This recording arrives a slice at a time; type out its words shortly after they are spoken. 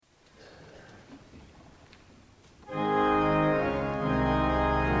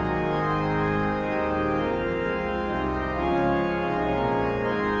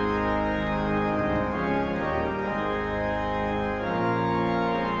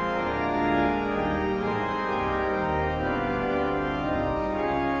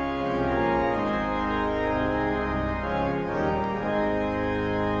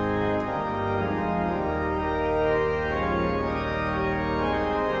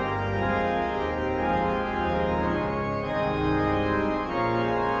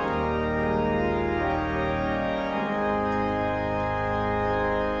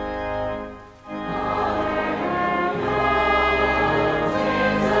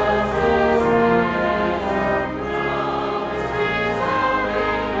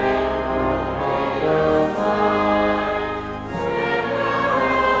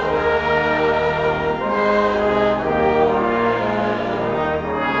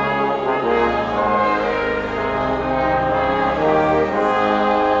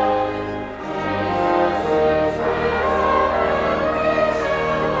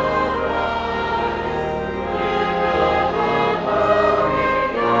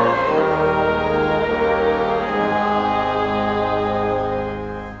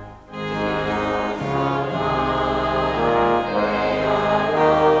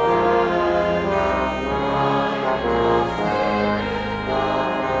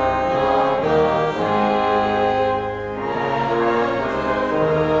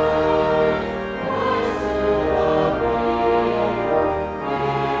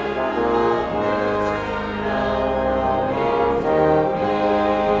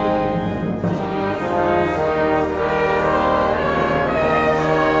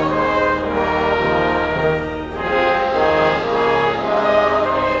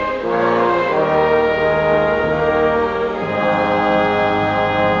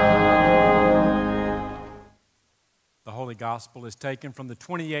Gospel is taken from the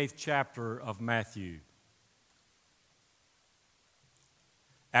 28th chapter of Matthew.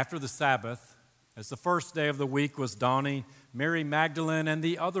 After the Sabbath, as the first day of the week was dawning, Mary Magdalene and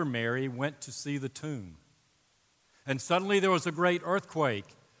the other Mary went to see the tomb. And suddenly there was a great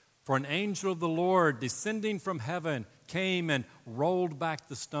earthquake, for an angel of the Lord, descending from heaven, came and rolled back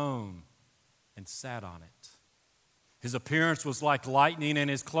the stone and sat on it. His appearance was like lightning, and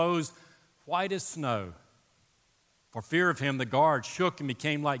his clothes white as snow. For fear of him, the guards shook and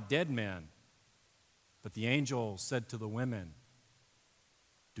became like dead men. But the angel said to the women,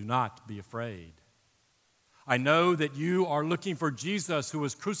 "Do not be afraid. I know that you are looking for Jesus who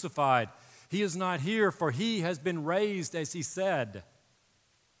was crucified. He is not here, for he has been raised as he said.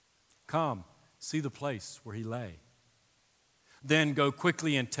 Come, see the place where he lay. Then go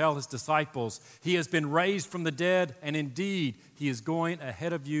quickly and tell his disciples, he has been raised from the dead, and indeed he is going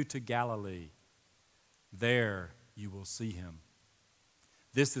ahead of you to Galilee. There you will see him.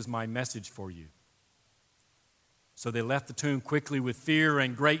 This is my message for you." So they left the tomb quickly with fear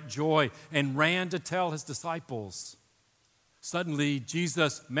and great joy and ran to tell his disciples. Suddenly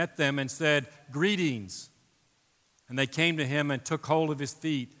Jesus met them and said, "Greetings." And they came to him and took hold of his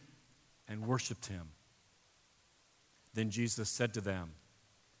feet and worshiped him. Then Jesus said to them,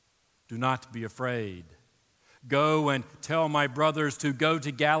 "Do not be afraid. Go and tell my brothers to go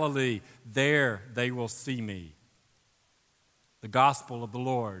to Galilee. There they will see me." The Gospel of the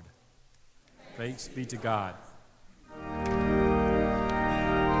Lord. Thanks be to God.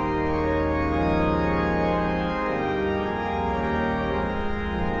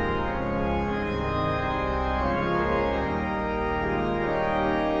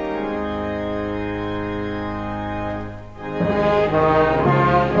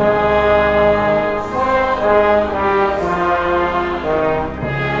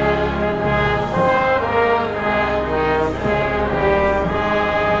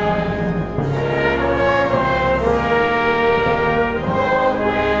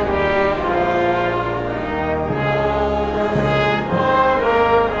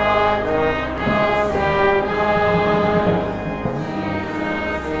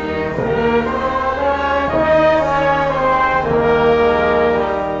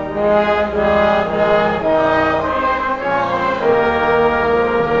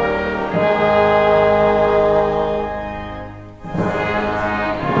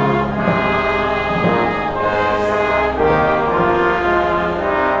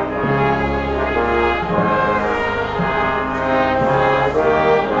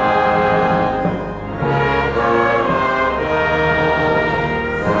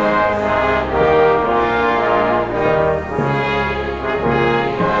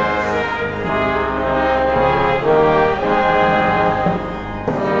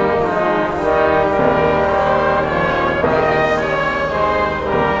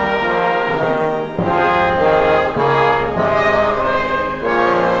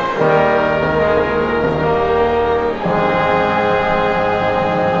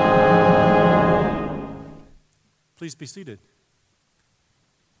 Please be seated.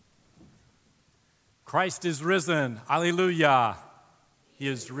 Christ is risen. Alleluia. He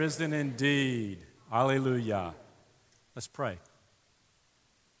is risen indeed. Alleluia. Let's pray.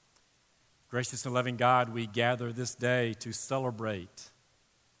 Gracious and loving God, we gather this day to celebrate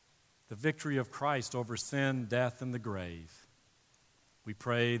the victory of Christ over sin, death, and the grave. We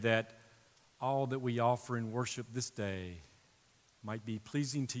pray that all that we offer in worship this day might be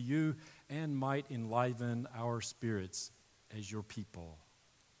pleasing to you and might enliven our spirits as your people.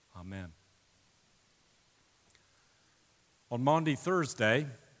 Amen. On Maundy Thursday,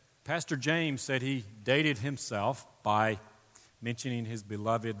 Pastor James said he dated himself by mentioning his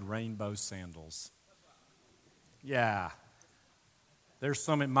beloved rainbow sandals. Yeah, there's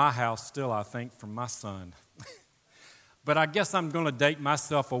some at my house still, I think, from my son. But I guess I'm going to date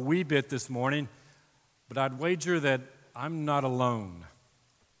myself a wee bit this morning, but I'd wager that I'm not alone.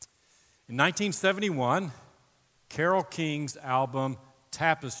 In 1971, Carole King's album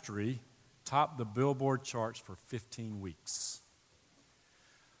Tapestry topped the Billboard charts for 15 weeks.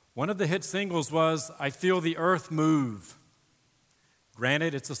 One of the hit singles was I Feel the Earth Move.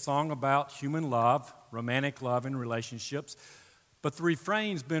 Granted, it's a song about human love, romantic love and relationships, but the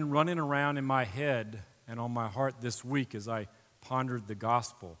refrain's been running around in my head and on my heart this week as I pondered the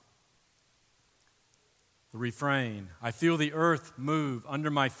gospel. The refrain, I feel the earth move under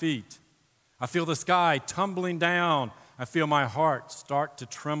my feet. I feel the sky tumbling down. I feel my heart start to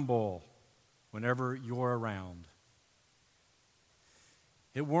tremble whenever you're around.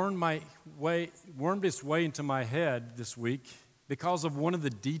 It wormed its way into my head this week because of one of the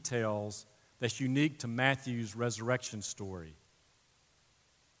details that's unique to Matthew's resurrection story: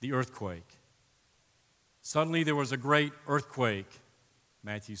 the earthquake. Suddenly there was a great earthquake,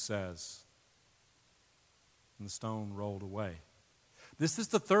 Matthew says, and the stone rolled away. This is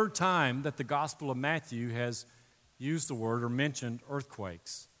the third time that the Gospel of Matthew has used the word or mentioned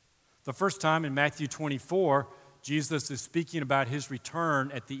earthquakes. The first time in Matthew 24, Jesus is speaking about his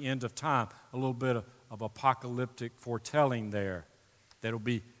return at the end of time, a little bit of apocalyptic foretelling there that will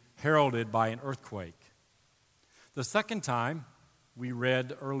be heralded by an earthquake. The second time we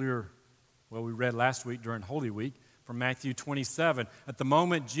read last week during Holy Week from Matthew 27. At the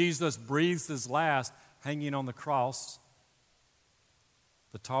moment Jesus breathes his last, hanging on the cross,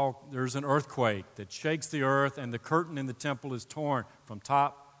 there's an earthquake that shakes the earth, and the curtain in the temple is torn from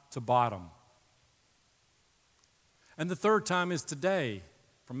top to bottom. And the third time is today,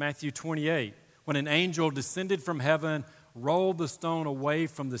 from Matthew 28, when an angel descended from heaven, rolled the stone away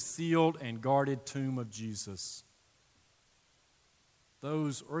from the sealed and guarded tomb of Jesus.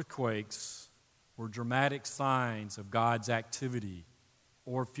 Those earthquakes were dramatic signs of God's activity,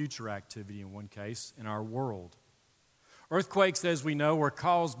 or future activity in one case, in our world. Earthquakes, as we know, were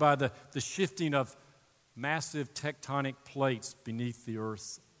caused by the shifting of massive tectonic plates beneath the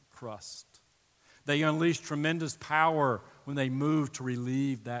earth's crust. They unleash tremendous power when they move to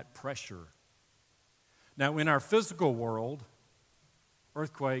relieve that pressure. Now, in our physical world,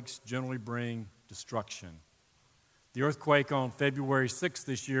 earthquakes generally bring destruction. The earthquake on February 6th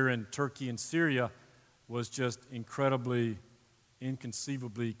this year in Turkey and Syria was just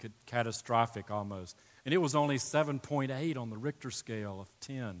inconceivably catastrophic almost. And it was only 7.8 on the Richter scale of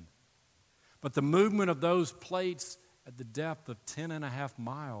 10. But the movement of those plates at the depth of 10.5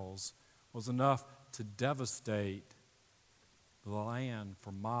 miles was enough to devastate the land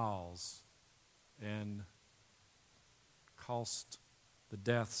for miles and cost the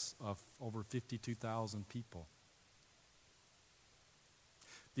deaths of over 52,000 people.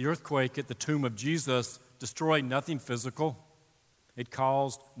 The earthquake at the tomb of Jesus destroyed nothing physical. It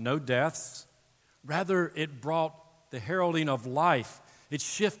caused no deaths. Rather, it brought the heralding of life. It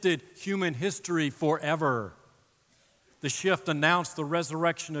shifted human history forever. The shift announced the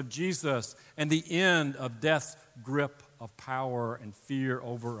resurrection of Jesus and the end of death's grip of power and fear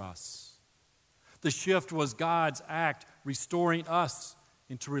over us. The shift was God's act restoring us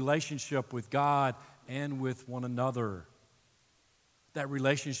into relationship with God and with one another. That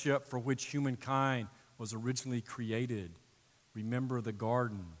relationship for which humankind was originally created. Remember the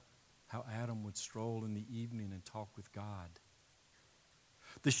garden, how Adam would stroll in the evening and talk with God.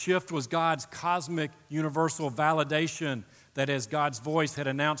 The shift was God's cosmic universal validation that, as God's voice had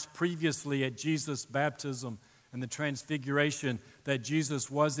announced previously at Jesus' baptism and the transfiguration, that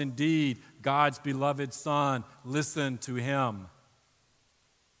Jesus was indeed God's beloved Son. Listen to him.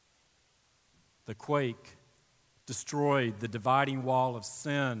 The quake destroyed the dividing wall of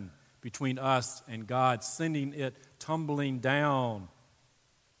sin between us and God, sending it tumbling down.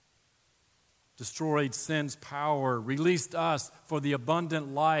 Destroyed sin's power, released us for the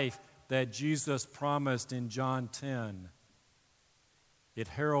abundant life that Jesus promised in John 10. It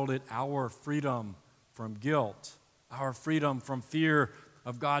heralded our freedom from guilt, our freedom from fear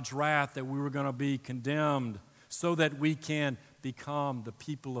of God's wrath, that we were going to be condemned, so that we can become the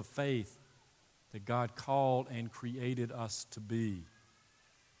people of faith that God called and created us to be.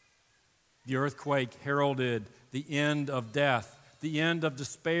 The earthquake heralded the end of death, the end of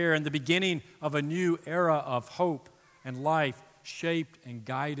despair, and the beginning of a new era of hope and life, shaped and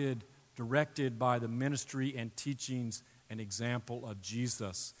guided, directed by the ministry and teachings and example of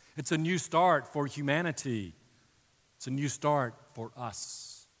Jesus. It's a new start for humanity. It's a new start for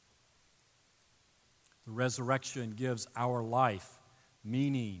us. The resurrection gives our life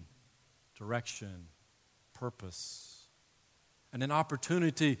meaning, direction, purpose, and an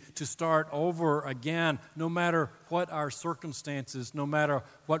opportunity to start over again, no matter what our circumstances, no matter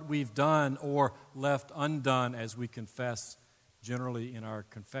what we've done or left undone, as we confess generally in our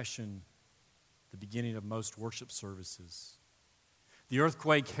confession, the beginning of most worship services. The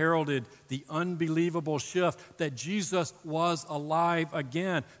earthquake heralded the unbelievable shift that Jesus was alive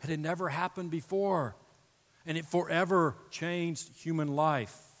again. It had never happened before, and it forever changed human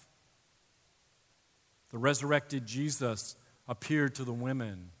life. The resurrected Jesus appeared to the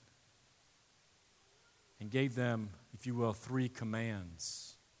women and gave them, if you will, 3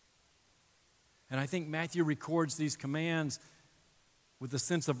 commands. And I think Matthew records these commands with a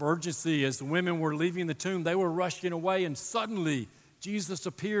sense of urgency. As the women were leaving the tomb, they were rushing away, and suddenly Jesus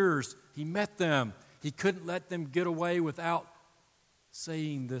appears. He met them. He couldn't let them get away without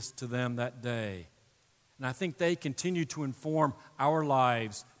saying this to them that day. And I think they continue to inform our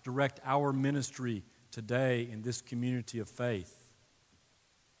lives direct our ministry today in this community of faith.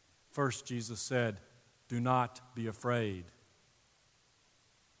 First, Jesus said, "Do not be afraid."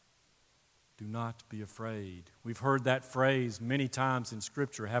 Do not be afraid. We've heard that phrase many times in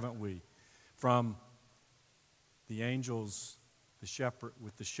Scripture, haven't we? From the angels, the shepherd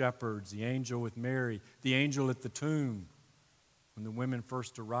with the shepherds, the angel with Mary, the angel at the tomb when the women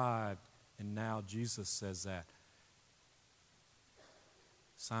first arrived, and now Jesus says that.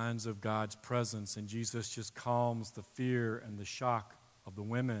 Signs of God's presence, and Jesus just calms the fear and the shock of the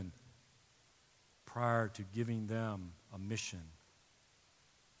women prior to giving them a mission.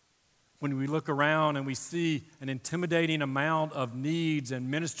 When we look around and we see an intimidating amount of needs and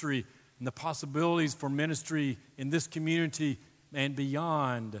ministry and the possibilities for ministry in this community and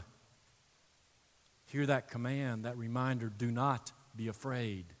beyond, hear that command, that reminder, do not be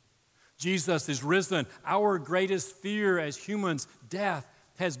afraid. Jesus is risen. Our greatest fear as humans, death,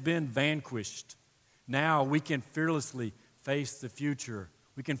 has been vanquished. Now we can fearlessly face the future.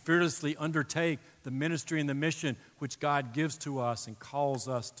 We can fearlessly undertake the ministry and the mission which God gives to us and calls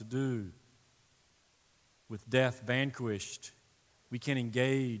us to do. With death vanquished, we can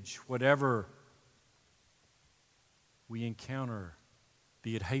engage whatever we encounter,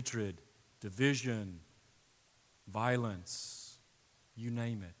 be it hatred, division, violence, you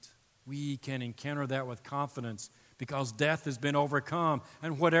name it. We can encounter that with confidence because death has been overcome,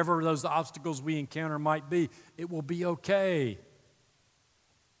 and whatever those obstacles we encounter might be, it will be okay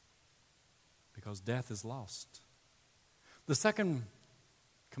because death is lost. The second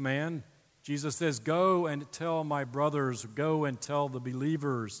command, Jesus says, "Go and tell my brothers, go and tell the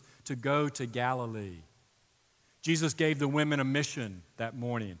believers to go to Galilee." Jesus gave the women a mission that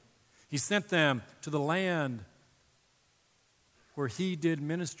morning. He sent them to the land where he did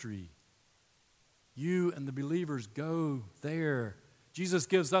ministry. You and the believers go there. Jesus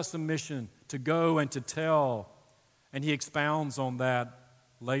gives us a mission to go and to tell, and he expounds on that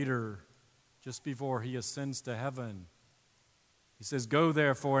later, just before he ascends to heaven. He says, "Go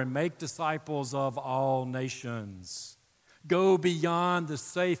therefore and make disciples of all nations." Go beyond the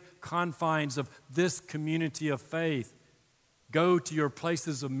safe confines of this community of faith. Go to your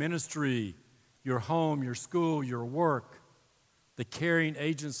places of ministry, your home, your school, your work, the caring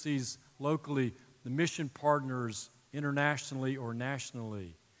agencies locally, the mission partners internationally or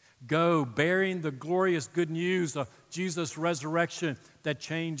nationally. Go bearing the glorious good news of Jesus' resurrection that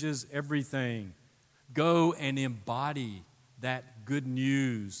changes everything. Go and embody that good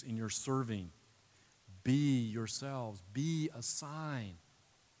news in your serving. Be yourselves. Be a sign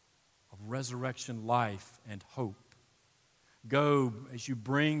of resurrection life and hope. Go as you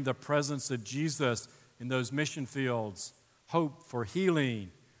bring the presence of Jesus in those mission fields, hope for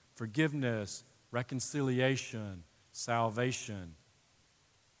healing, forgiveness, reconciliation, salvation,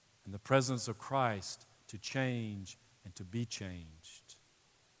 and the presence of Christ to change and to be changed.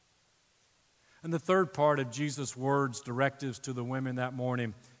 And the third part of Jesus' words, directives to the women that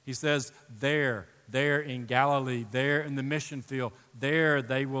morning, he says, there in Galilee, there in the mission field, there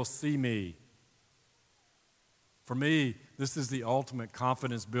they will see me. For me, this is the ultimate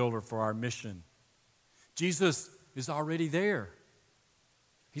confidence builder for our mission. Jesus is already there.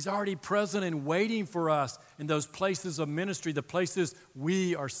 He's already present and waiting for us in those places of ministry, the places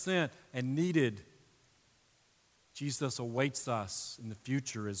we are sent and needed. Jesus awaits us in the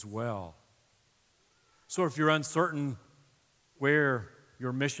future as well. So if you're uncertain where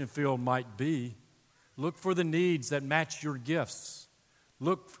your mission field might be, look for the needs that match your gifts.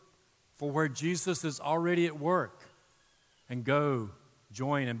 Look for where Jesus is already at work and go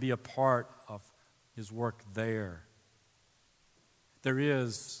join and be a part of his work there. There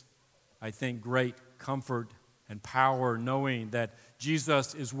is, I think, great comfort and power knowing that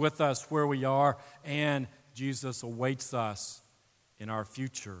Jesus is with us where we are and Jesus awaits us in our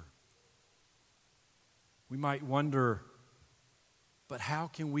future. We might wonder, but how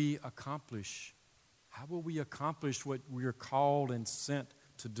can we accomplish? How will we accomplish what we are called and sent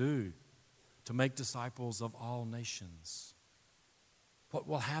to do, to make disciples of all nations? What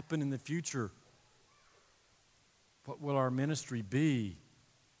will happen in the future? What will our ministry be?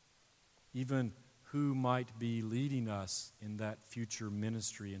 Even who might be leading us in that future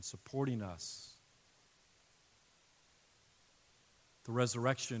ministry and supporting us? The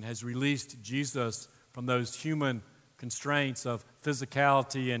resurrection has released Jesus from those human constraints of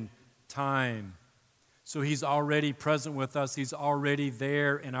physicality and time. So he's already present with us. He's already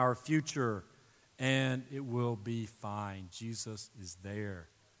there in our future, and it will be fine. Jesus is there,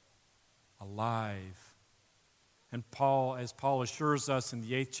 alive. And as Paul assures us in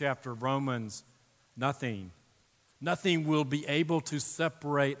the 8th chapter of Romans, nothing Nothing will be able to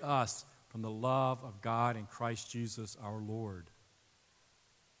separate us from the love of God in Christ Jesus our Lord.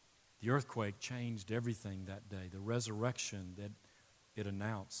 The earthquake changed everything that day, the resurrection that it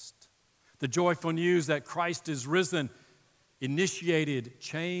announced. The joyful news that Christ is risen initiated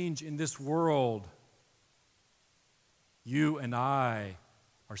change in this world. You and I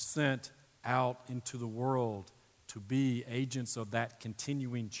are sent out into the world to be agents of that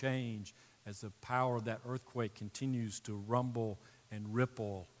continuing change as the power of that earthquake continues to rumble and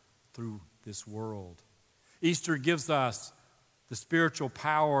ripple through this world. Easter gives us the spiritual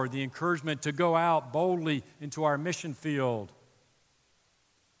power, the encouragement to go out boldly into our mission field.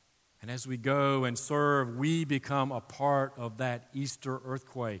 And as we go and serve, we become a part of that Easter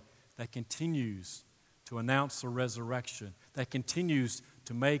earthquake that continues to announce the resurrection, that continues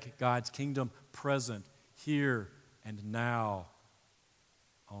to make God's kingdom present here and now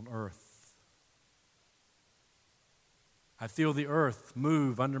on earth. I feel the earth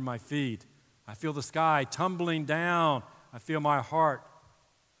move under my feet. I feel the sky tumbling down. I feel my heart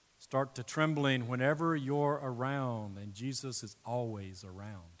start to trembling whenever you're around, and Jesus is always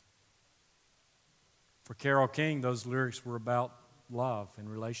around. For Carole King, those lyrics were about love and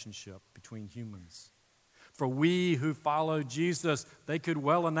relationship between humans. For we who follow Jesus, they could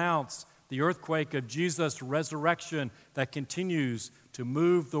well announce the earthquake of Jesus' resurrection that continues to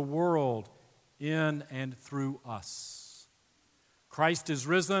move the world in and through us. Christ is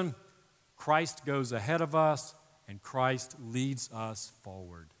risen, Christ goes ahead of us, and Christ leads us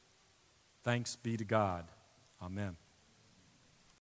forward. Thanks be to God. Amen.